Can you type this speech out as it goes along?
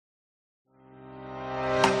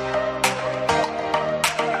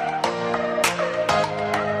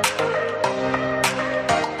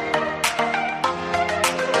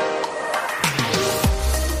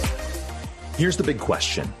Here's the big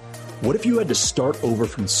question. What if you had to start over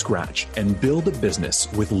from scratch and build a business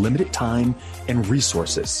with limited time and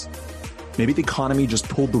resources? Maybe the economy just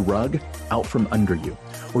pulled the rug out from under you,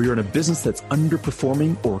 or you're in a business that's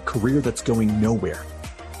underperforming or a career that's going nowhere.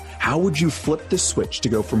 How would you flip the switch to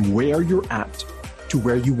go from where you're at to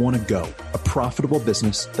where you want to go? A profitable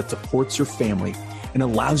business that supports your family and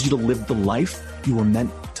allows you to live the life you were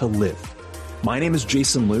meant to live. My name is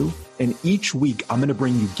Jason Liu, and each week I'm going to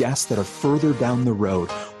bring you guests that are further down the road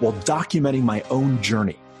while documenting my own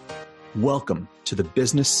journey. Welcome to the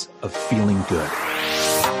business of feeling good.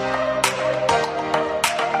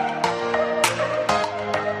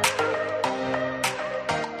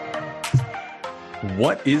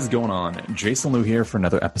 What is going on? Jason Liu here for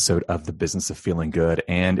another episode of The Business of Feeling Good.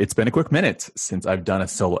 And it's been a quick minute since I've done a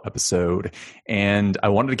solo episode. And I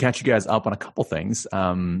wanted to catch you guys up on a couple things.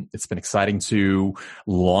 It's been exciting to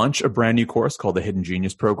launch a brand new course called the Hidden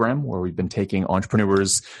Genius Program, where we've been taking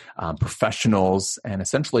entrepreneurs, professionals, and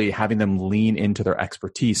essentially having them lean into their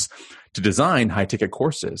expertise to design high-ticket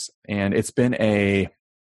courses. And it's been a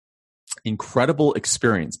incredible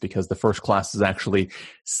experience because the first class is actually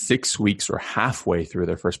 6 weeks or halfway through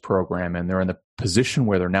their first program, and they're in the position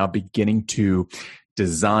where they're now beginning to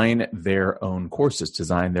design their own courses,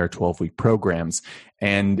 design their 12-week programs.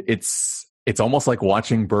 And it's almost like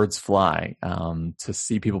watching birds fly, to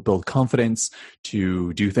see people build confidence,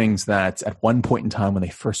 to do things that at one point in time when they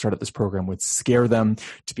first started this program would scare them,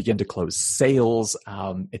 to begin to close sales.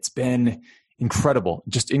 It's been incredible,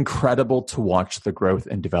 just incredible to watch the growth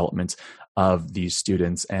and development of these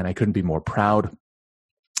students. And I couldn't be more proud.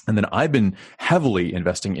 And then I've been heavily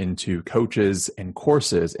investing into coaches and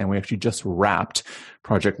courses. And we actually just wrapped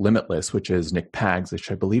Project Limitless, which is Nick Paggs,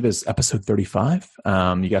 which I believe is episode 35.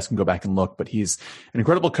 You guys can go back and look, but he's an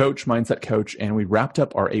incredible coach, mindset coach. And we wrapped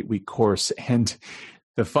up our 8-week course. And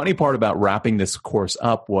the funny part about wrapping this course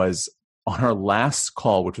up was on our last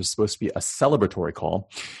call, which was supposed to be a celebratory call,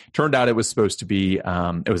 turned out it was supposed to be,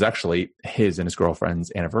 it was actually his and his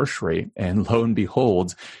girlfriend's anniversary. And lo and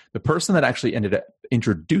behold, the person that actually ended up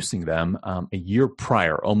introducing them a year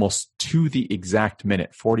prior, almost to the exact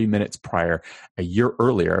minute, 40 minutes prior, a year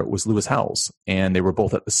earlier, was Lewis Howes. And they were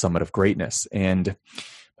both at the Summit of Greatness. And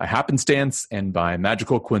by happenstance and by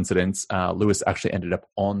magical coincidence, Lewis actually ended up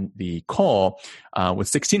on the call with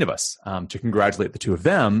 16 of us to congratulate the two of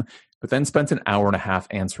them, but then spent an hour and a half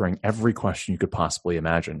answering every question you could possibly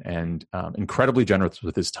imagine, and incredibly generous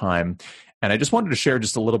with his time. And I just wanted to share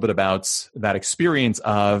just a little bit about that experience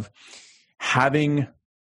of having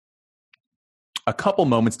a couple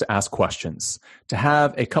moments to ask questions, to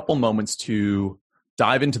have a couple moments to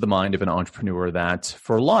dive into the mind of an entrepreneur that,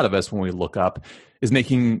 for a lot of us, when we look up, is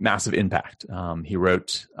making massive impact. He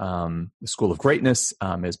wrote The School of Greatness.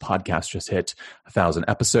 His podcast just hit 1,000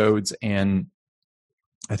 episodes. And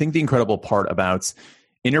I think the incredible part about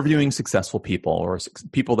interviewing successful people, or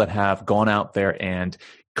people that have gone out there and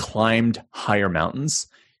climbed higher mountains,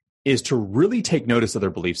 is to really take notice of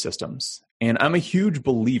their belief systems. And I'm a huge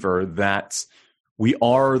believer that we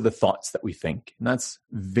are the thoughts that we think. And that's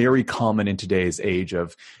very common in today's age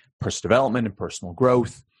of personal development and personal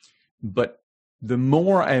growth. But the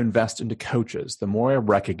more I invest into coaches, the more I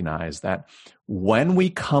recognize that when we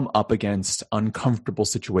come up against uncomfortable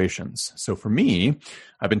situations. So for me,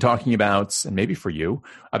 I've been talking about, and maybe for you,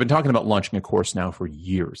 I've been talking about launching a course now for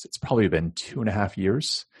years. It's probably been 2.5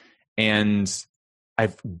 years. And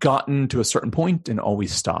I've gotten to a certain point and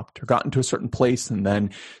always stopped, or gotten to a certain place and then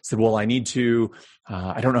said, well, I need to,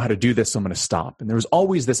 I don't know how to do this, so I'm going to stop. And there was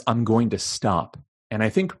always this, I'm going to stop. And I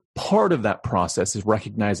think part of that process is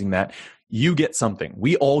recognizing that you get something.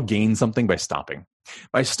 We all gain something by stopping.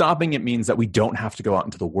 By stopping, it means that we don't have to go out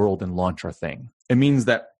into the world and launch our thing. It means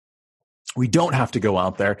that we don't have to go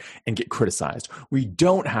out there and get criticized. We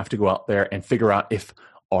don't have to go out there and figure out if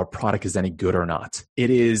our product is any good or not. It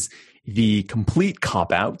is the complete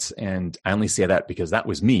cop-out, and I only say that because that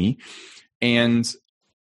was me. And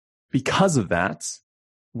because of that,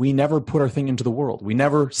 we never put our thing into the world. We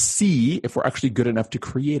never see if we're actually good enough to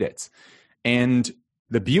create it. And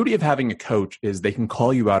the beauty of having a coach is they can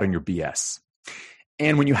call you out on your BS.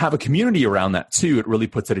 And when you have a community around that too, it really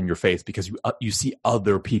puts it in your face, because you see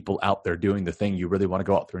other people out there doing the thing you really want to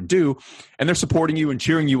go out there and do. And they're supporting you and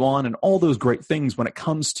cheering you on and all those great things when it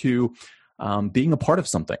comes to being a part of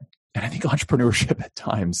something. And I think entrepreneurship at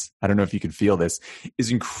times, I don't know if you can feel this, is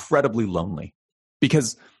incredibly lonely.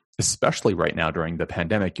 Because especially right now during the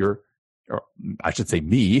pandemic, or I should say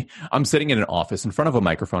me, I'm sitting in an office in front of a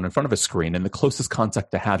microphone, in front of a screen, and the closest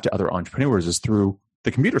contact I have to other entrepreneurs is through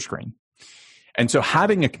the computer screen. And so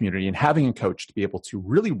having a community and having a coach to be able to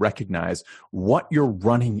really recognize what you're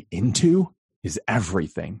running into is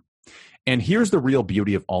everything. And here's the real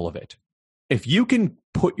beauty of all of it. If you can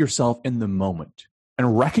put yourself in the moment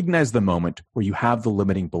and recognize the moment where you have the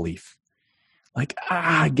limiting belief, like,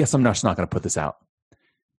 I guess I'm just not going to put this out.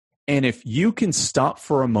 And if you can stop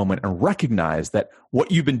for a moment and recognize that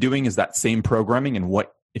what you've been doing is that same programming, and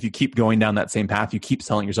if you keep going down that same path, you keep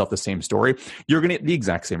telling yourself the same story, you're going to get the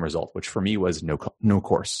exact same result, which for me was no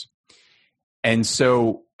course. And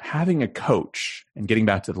so having a coach, and getting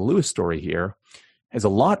back to the Lewis story here, has a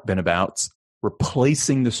lot been about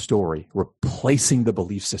replacing the story, replacing the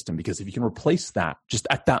belief system. Because if you can replace that just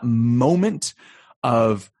at that moment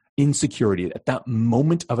of insecurity, at that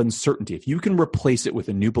moment of uncertainty, if you can replace it with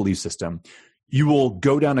a new belief system, you will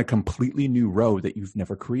go down a completely new road that you've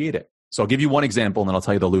never created. So I'll give you one example and then I'll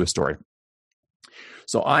tell you the Lewis story.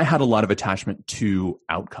 So I had a lot of attachment to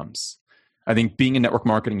outcomes. I think being in network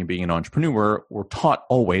marketing and being an entrepreneur, we're taught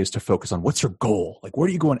always to focus on what's your goal? Like, where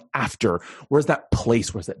are you going after? Where's that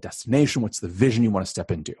place? Where's that destination? What's the vision you want to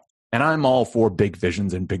step into? And I'm all for big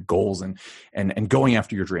visions and big goals and going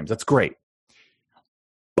after your dreams. That's great.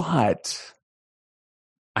 But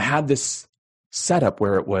I had this setup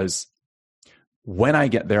where it was, when I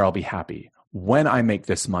get there, I'll be happy. When I make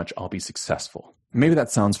this much, I'll be successful. Maybe that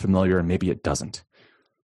sounds familiar and maybe it doesn't.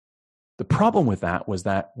 The problem with that was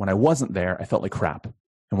that when I wasn't there, I felt like crap.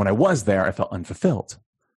 And when I was there, I felt unfulfilled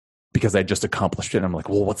because I just accomplished it. And I'm like,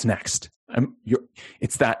 well, what's next?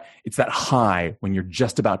 It's that high when you're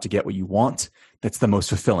just about to get what you want that's the most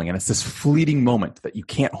fulfilling. And it's this fleeting moment that you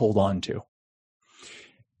can't hold on to.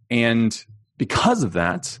 And because of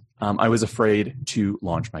that, I was afraid to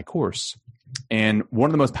launch my course. And one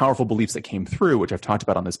of the most powerful beliefs that came through, which I've talked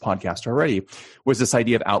about on this podcast already, was this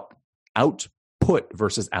idea of output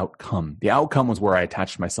versus outcome. The outcome was where I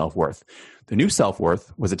attached my self-worth. The new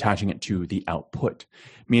self-worth was attaching it to the output,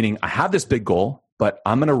 meaning I have this big goal, but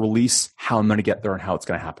I'm going to release how I'm going to get there and how it's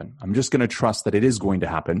going to happen. I'm just going to trust that it is going to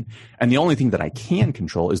happen. And the only thing that I can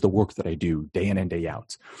control is the work that I do day in and day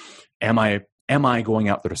out. Am I going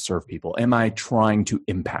out there to serve people? Am I trying to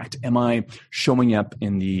impact? Am I showing up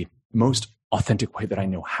in the most authentic way that I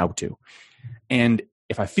know how to? And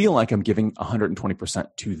if I feel like I'm giving 120%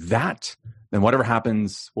 to that, then whatever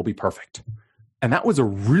happens will be perfect. And that was a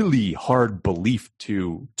really hard belief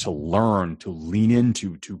to learn, to lean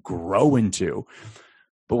into, to grow into.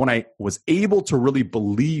 But when I was able to really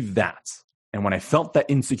believe that, and when I felt that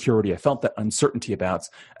insecurity, I felt that uncertainty about,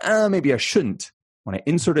 maybe I shouldn't, when I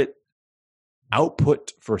inserted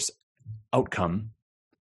output versus outcome,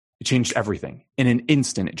 it changed everything. In an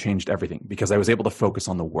instant, it changed everything because I was able to focus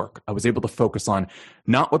on the work. I was able to focus on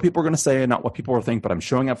not what people are going to say and not what people will think, but I'm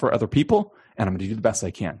showing up for other people and I'm going to do the best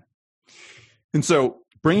I can. And so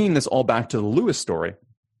bringing this all back to the Lewis story,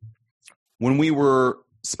 when we were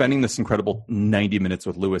spending this incredible 90 minutes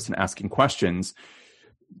with Lewis and asking questions,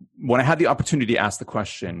 when I had the opportunity to ask the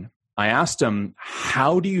question, I asked him,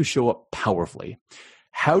 how do you show up powerfully?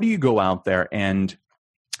 How do you go out there and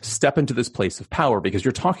step into this place of power? Because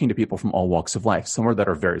you're talking to people from all walks of life, some that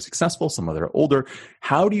are very successful, some that are older.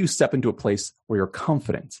 How do you step into a place where you're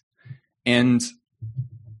confident? And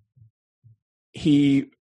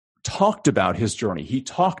he talked about his journey. He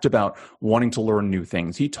talked about wanting to learn new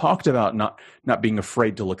things. He talked about not being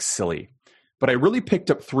afraid to look silly. But I really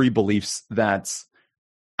picked up 3 beliefs that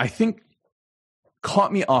I think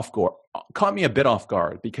caught me a bit off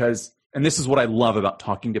guard because, and this is what I love about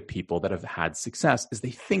talking to people that have had success, is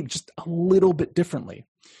they think just a little bit differently.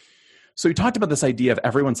 So he talked about this idea of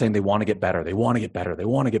everyone saying they want to get better, they want to get better, they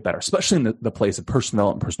want to get better, especially in the place of personal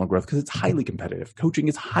development, personal growth, because it's highly competitive. Coaching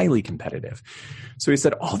is highly competitive. So he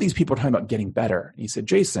said, all these people are talking about getting better. And he said,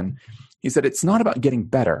 Jason, it's not about getting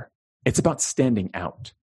better. It's about standing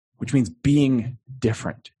out, which means being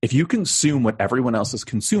different. If you consume what everyone else is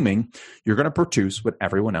consuming, you're going to produce what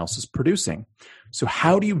everyone else is producing. So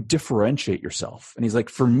how do you differentiate yourself? And he's like,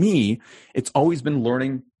 for me, it's always been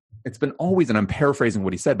learning. It's been always, and I'm paraphrasing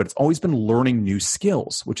what he said, but it's always been learning new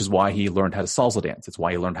skills, which is why he learned how to salsa dance. It's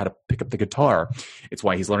why he learned how to pick up the guitar. It's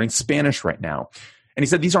why he's learning Spanish right now. And he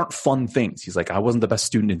said, these aren't fun things. He's like, I wasn't the best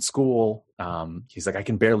student in school. He's like,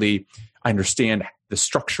 I understand the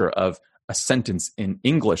structure of a sentence in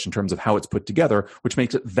English in terms of how it's put together, which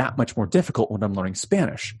makes it that much more difficult when I'm learning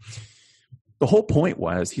Spanish. The whole point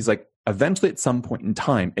was, he's like, eventually at some point in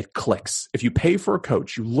time, it clicks. If you pay for a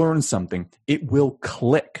coach, you learn something, it will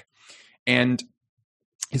click. And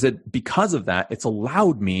he said, because of that, it's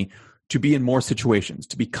allowed me to be in more situations,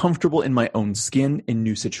 to be comfortable in my own skin in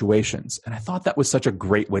new situations. And I thought that was such a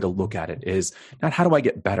great way to look at it, is not how do I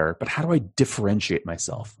get better, but how do I differentiate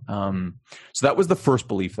myself? So that was the first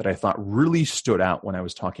belief that I thought really stood out when I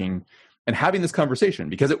was talking and having this conversation,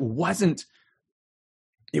 because it wasn't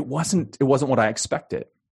it wasn't what I expected.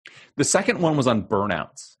 The second one was on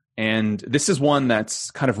burnouts. And this is one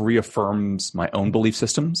that's kind of reaffirms my own belief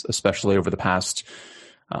systems, especially over the past,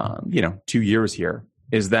 2 years here,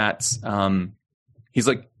 is that he's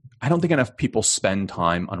like, I don't think enough people spend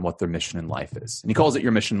time on what their mission in life is. And he calls it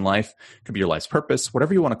your mission in life. It could be your life's purpose,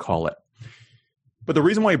 whatever you want to call it. But the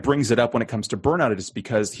reason why he brings it up when it comes to burnout is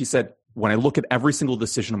because he said, when I look at every single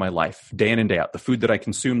decision of my life, day in and day out, the food that I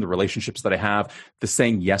consume, the relationships that I have, the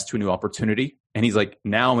saying yes to a new opportunity. And he's like,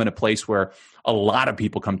 now I'm in a place where a lot of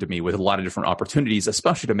people come to me with a lot of different opportunities,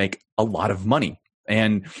 especially to make a lot of money.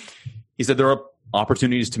 And he said, there are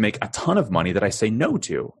opportunities to make a ton of money that I say no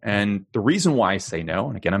to. And the reason why I say no,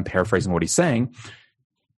 and again, I'm paraphrasing what he's saying,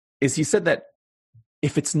 is he said that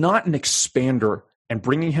if it's not an expander and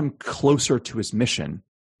bringing him closer to his mission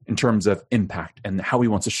in terms of impact and how he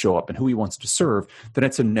wants to show up and who he wants to serve, then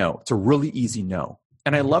it's a no. It's a really easy no.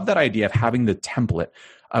 And I love that idea of having the template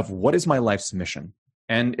of what is my life's mission.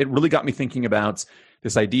 And it really got me thinking about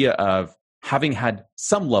this idea of having had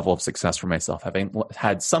some level of success for myself, having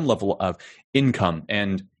had some level of income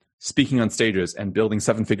and speaking on stages and building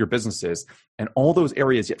 7-figure businesses and all those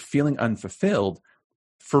areas, yet feeling unfulfilled.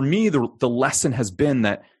 For me, the lesson has been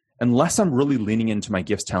that unless I'm really leaning into my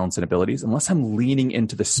gifts, talents, and abilities, unless I'm leaning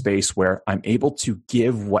into the space where I'm able to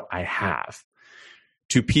give what I have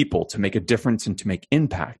to people to make a difference and to make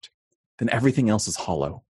impact, then everything else is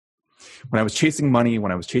hollow. When I was chasing money,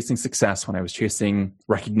 when I was chasing success, when I was chasing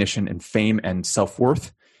recognition and fame and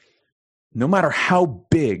self-worth, no matter how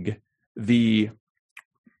big the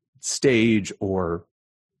stage or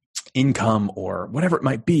income or whatever it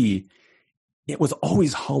might be, it was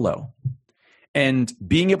always hollow. And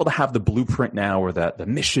being able to have the blueprint now or the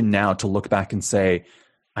mission now to look back and say,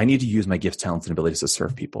 I need to use my gifts, talents, and abilities to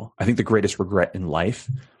serve people. I think the greatest regret in life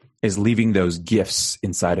is leaving those gifts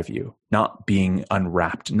inside of you, not being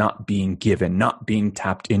unwrapped, not being given, not being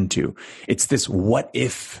tapped into. It's this what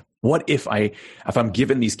if I'm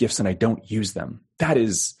given these gifts and I don't use them? That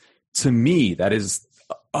is, to me, that is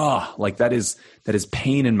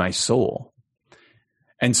pain in my soul.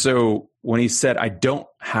 And so when he said, I don't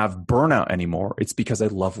have burnout anymore, it's because I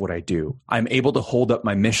love what I do. I'm able to hold up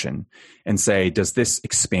my mission and say, does this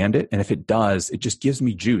expand it? And if it does, it just gives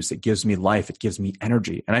me juice. It gives me life. It gives me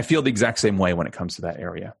energy. And I feel the exact same way when it comes to that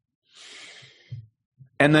area.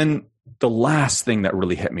 And then the last thing that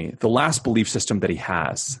really hit me, the last belief system that he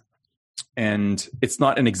has, and it's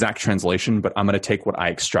not an exact translation, but I'm going to take what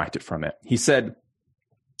I extracted from it. He said,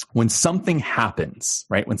 when something happens,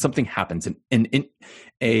 right? When something happens,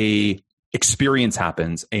 a experience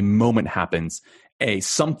happens, a moment happens,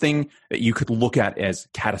 something that you could look at as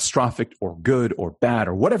catastrophic or good or bad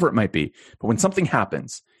or whatever it might be. But when something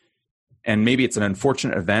happens, and maybe it's an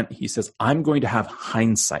unfortunate event, he says, I'm going to have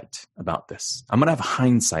hindsight about this. I'm going to have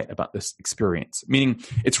hindsight about this experience. Meaning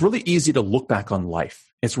it's really easy to look back on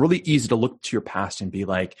life. It's really easy to look to your past and be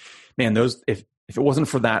like, man, if it wasn't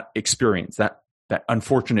for that experience, that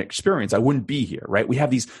unfortunate experience, I wouldn't be here, right? We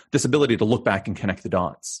have this ability to look back and connect the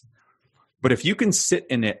dots. But if you can sit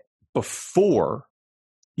in it before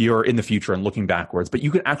you're in the future and looking backwards, but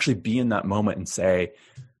you can actually be in that moment and say,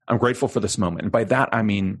 I'm grateful for this moment. And by that, I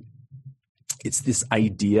mean, it's this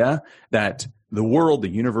idea that the world, the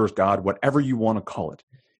universe, God, whatever you want to call it,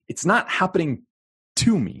 it's not happening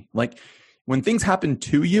to me. Like when things happen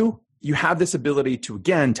to you, you have this ability to,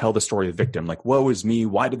 again, tell the story of the victim. Like, woe is me.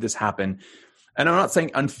 Why did this happen? And I'm not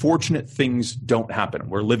saying unfortunate things don't happen.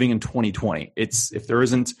 We're living in 2020. If there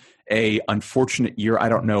isn't a unfortunate year, I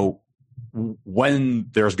don't know when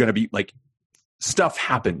there's going to be, like, stuff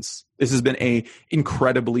happens. This has been a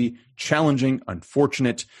incredibly challenging,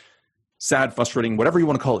 unfortunate, sad, frustrating, whatever you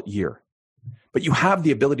want to call it, year. But you have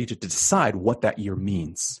the ability to decide what that year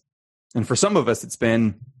means. And for some of us, it's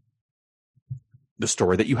been the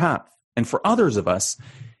story that you have. And for others of us,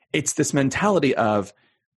 it's this mentality of,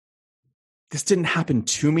 this didn't happen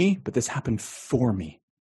to me, but this happened for me.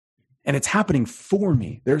 And it's happening for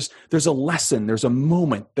me. There's a lesson, there's a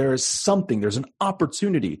moment, there's something, there's an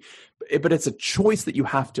opportunity, but it's a choice that you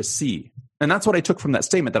have to see. And that's what I took from that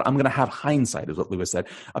statement, that I'm going to have hindsight, is what Lewis said,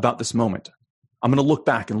 about this moment. I'm going to look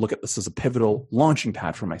back and look at this as a pivotal launching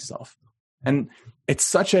pad for myself. And it's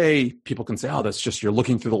such people can say, oh, that's just, you're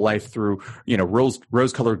looking through the life through,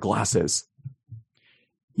 rose-colored glasses.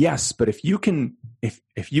 Yes, but if you can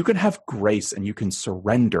have grace and you can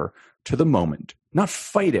surrender to the moment, not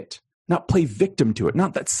fight it, not play victim to it,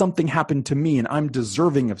 not that something happened to me and I'm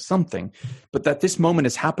deserving of something, but that this moment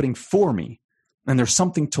is happening for me and there's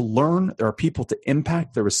something to learn, there are people to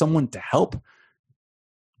impact, there is someone to help,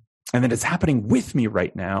 and that it's happening with me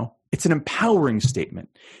right now, It's an empowering statement,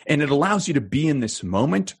 and it allows you to be in this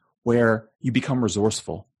moment where you become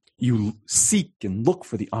resourceful. You seek and look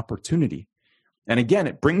for the opportunity. And again,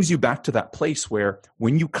 it brings you back to that place where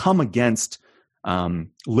when you come against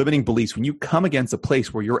limiting beliefs, when you come against a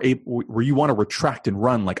place where where you want to retract and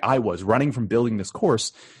run, like I was running from building this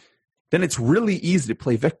course, then it's really easy to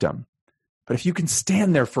play victim. But if you can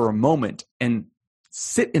stand there for a moment and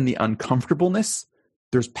sit in the uncomfortableness,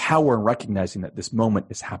 there's power in recognizing that this moment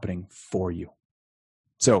is happening for you.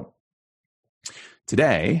 So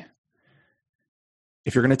today,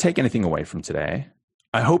 if you're going to take anything away from today,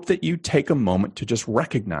 I hope that you take a moment to just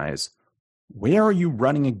recognize, where are you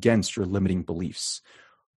running against your limiting beliefs?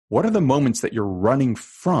 What are the moments that you're running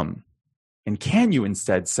from? And can you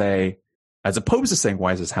instead say, as opposed to saying,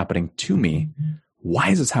 why is this happening to me? Why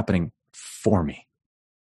is this happening for me?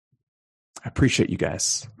 I appreciate you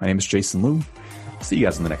guys. My name is Jason Liu. See you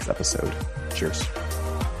guys in the next episode. Cheers.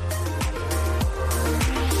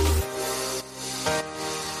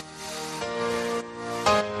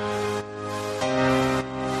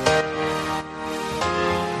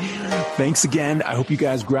 Thanks again. I hope you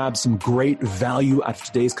guys grabbed some great value out of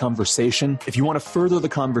today's conversation. If you want to further the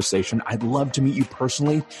conversation, I'd love to meet you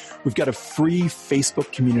personally. We've got a free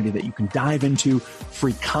Facebook community that you can dive into,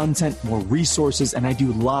 free content, more resources, and I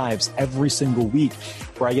do lives every single week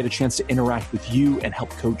where I get a chance to interact with you and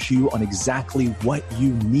help coach you on exactly what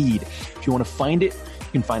you need. If you want to find it,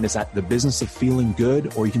 you can find us at The Business of Feeling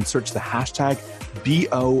Good, or you can search the hashtag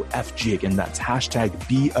BOFG. Again, that's hashtag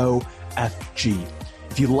BOFG.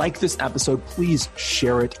 If you like this episode, please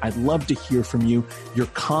share it. I'd love to hear from you. Your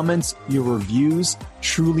comments, your reviews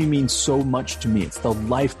truly mean so much to me. It's the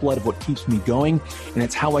lifeblood of what keeps me going, and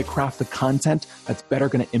it's how I craft the content that's better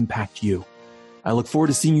going to impact you. I look forward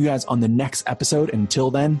to seeing you guys on the next episode.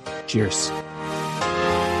 Until then, cheers.